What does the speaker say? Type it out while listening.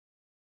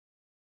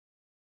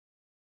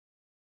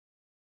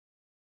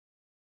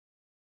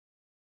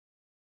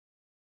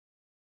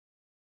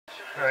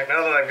Alright,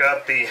 now that I've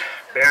got the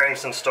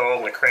bearings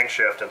installed and the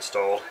crankshaft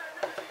installed,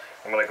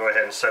 I'm going to go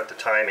ahead and set the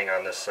timing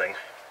on this thing.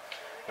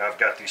 Now I've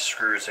got these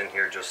screws in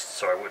here just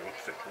so I wouldn't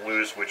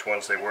lose which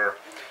ones they were.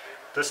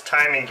 This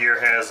timing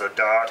gear has a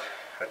dot,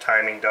 a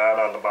timing dot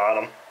on the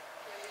bottom,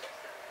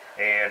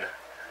 and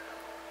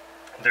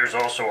there's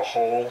also a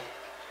hole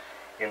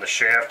in the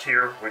shaft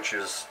here which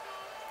is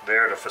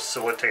there to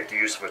facilitate the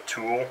use of a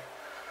tool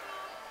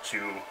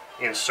to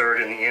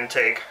insert in the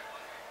intake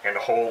and to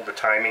hold the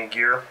timing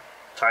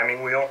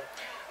wheel.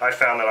 I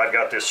found that I've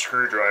got this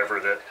screwdriver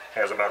that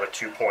has about a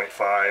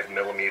 2.5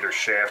 millimeter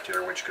shaft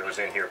here which goes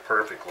in here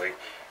perfectly,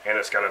 and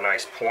it's got a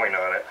nice point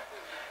on it.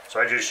 So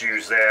I just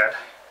use that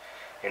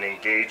and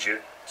engage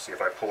it. See,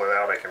 if I pull it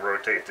out I can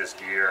rotate this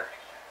gear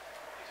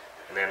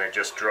and then it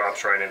just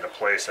drops right into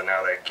place, and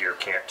now that gear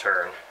can't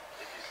turn.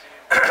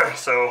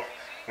 So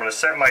I'm going to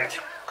set my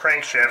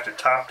crankshaft at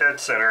top dead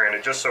center, and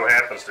it just so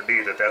happens to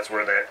be that that's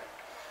where the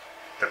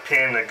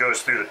pin that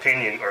goes through the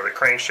pinion, or the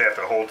crankshaft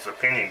that holds the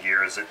pinion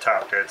gear, is at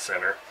top dead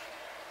center.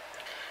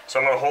 So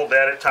I'm going to hold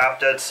that at top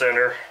dead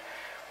center,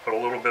 put a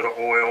little bit of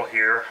oil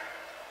here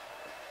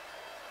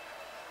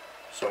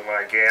so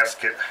my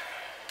gasket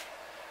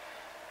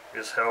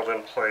is held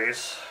in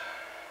place.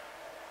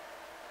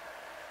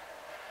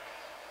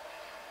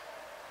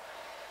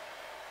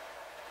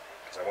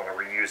 Because I want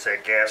to reuse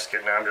that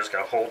gasket. Now I'm just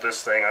going to hold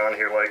this thing on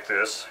here like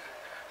this.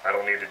 I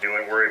don't need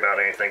to worry about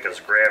anything because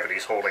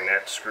gravity's holding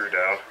that screw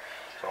down.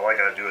 So all I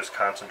got to do is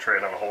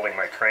concentrate on holding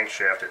my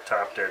crankshaft at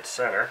top dead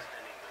center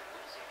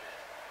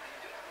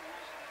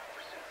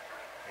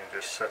and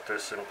just set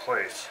this in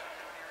place.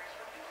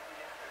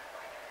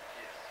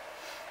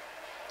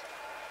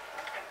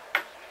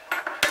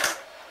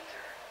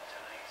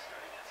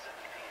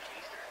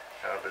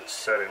 Now that it's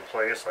set in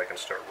place, I can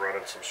start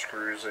running some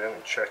screws in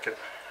and check it.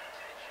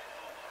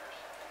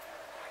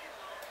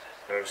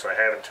 Notice I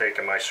haven't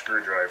taken my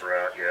screwdriver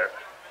out yet.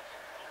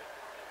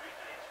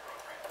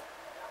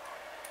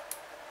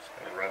 Just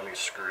going to run these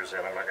screws in.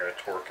 I'm not going to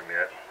torque them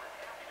yet.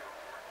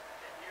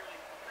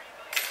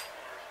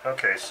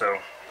 Okay, so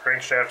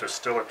crankshaft is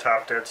still at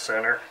top dead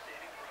center.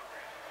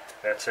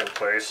 That's in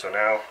place, so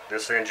now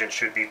this engine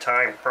should be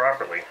timed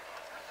properly.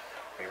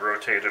 We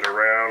rotate it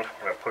around.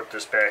 I'm going to put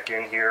this back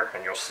in here,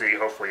 and you'll see,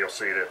 hopefully you'll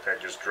see that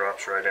that just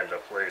drops right into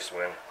place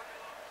when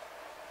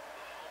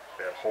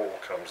that hole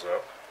comes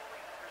up.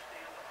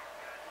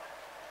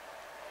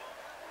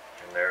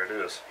 And there it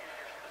is.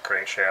 The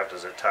crankshaft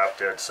is at top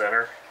dead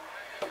center.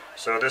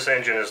 So this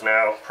engine is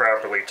now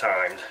properly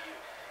timed,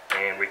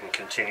 and we can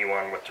continue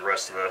on with the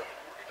rest of the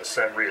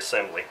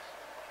reassembly.